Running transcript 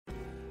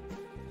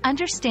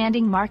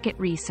Understanding market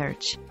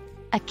research,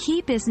 a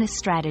key business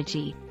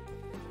strategy.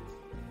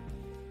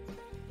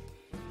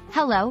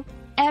 Hello,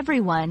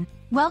 everyone.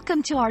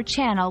 Welcome to our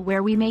channel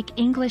where we make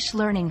English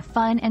learning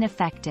fun and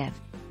effective.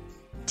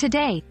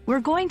 Today, we're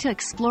going to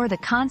explore the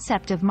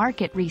concept of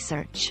market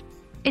research.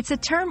 It's a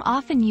term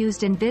often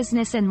used in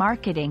business and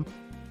marketing,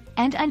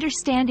 and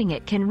understanding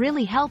it can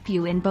really help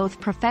you in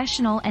both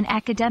professional and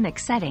academic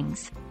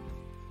settings.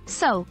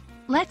 So,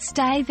 let's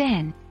dive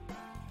in.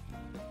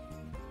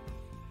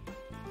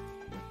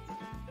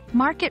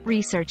 Market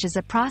research is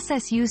a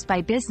process used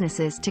by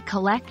businesses to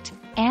collect,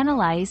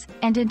 analyze,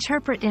 and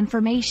interpret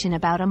information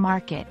about a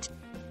market.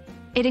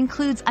 It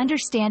includes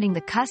understanding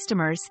the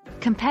customers,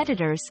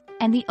 competitors,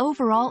 and the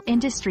overall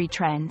industry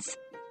trends.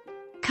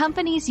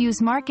 Companies use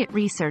market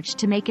research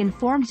to make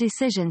informed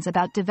decisions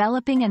about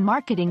developing and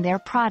marketing their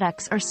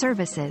products or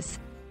services.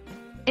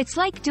 It's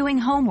like doing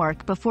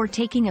homework before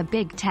taking a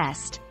big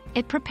test.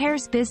 It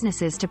prepares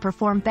businesses to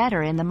perform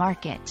better in the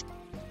market.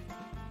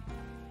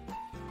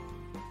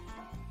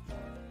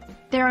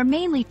 There are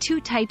mainly two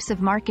types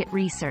of market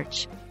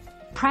research: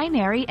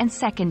 primary and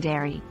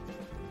secondary.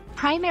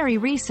 Primary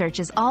research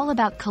is all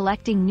about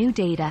collecting new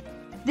data.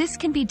 This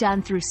can be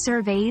done through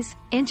surveys,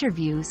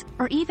 interviews,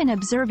 or even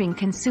observing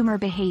consumer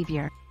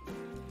behavior.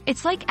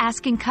 It's like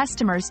asking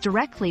customers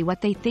directly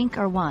what they think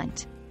or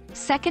want.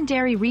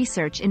 Secondary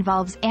research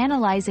involves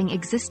analyzing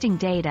existing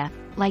data,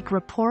 like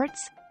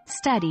reports,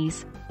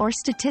 studies, or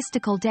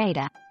statistical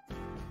data.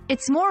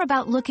 It's more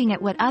about looking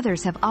at what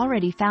others have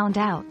already found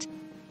out.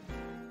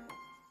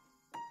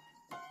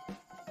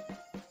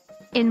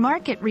 In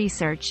market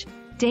research,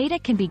 data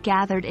can be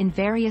gathered in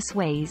various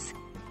ways.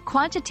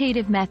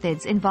 Quantitative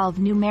methods involve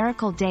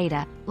numerical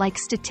data, like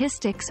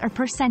statistics or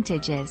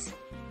percentages.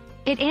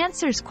 It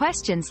answers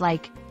questions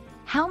like,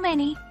 how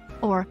many,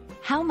 or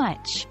how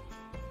much.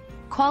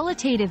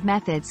 Qualitative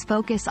methods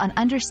focus on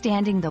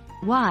understanding the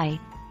why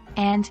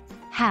and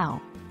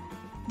how.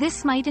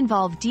 This might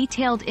involve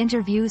detailed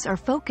interviews or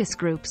focus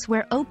groups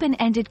where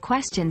open-ended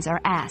questions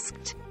are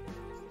asked.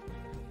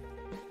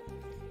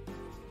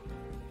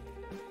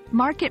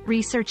 Market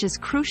research is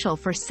crucial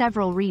for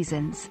several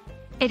reasons.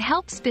 It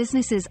helps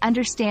businesses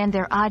understand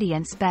their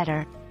audience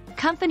better.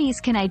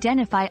 Companies can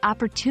identify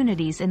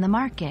opportunities in the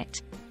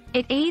market.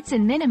 It aids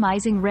in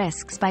minimizing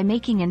risks by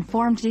making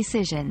informed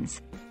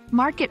decisions.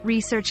 Market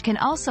research can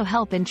also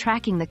help in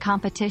tracking the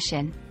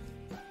competition.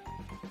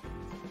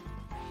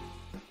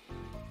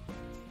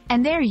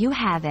 And there you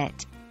have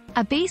it.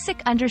 A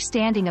basic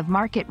understanding of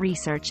market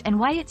research and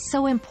why it's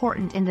so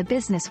important in the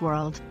business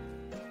world.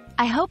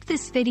 I hope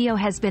this video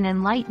has been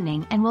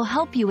enlightening and will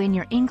help you in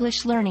your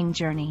English learning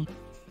journey.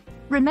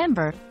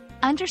 Remember,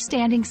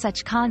 understanding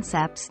such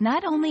concepts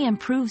not only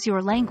improves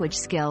your language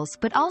skills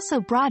but also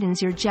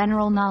broadens your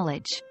general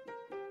knowledge.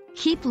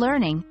 Keep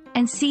learning,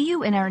 and see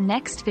you in our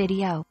next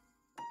video.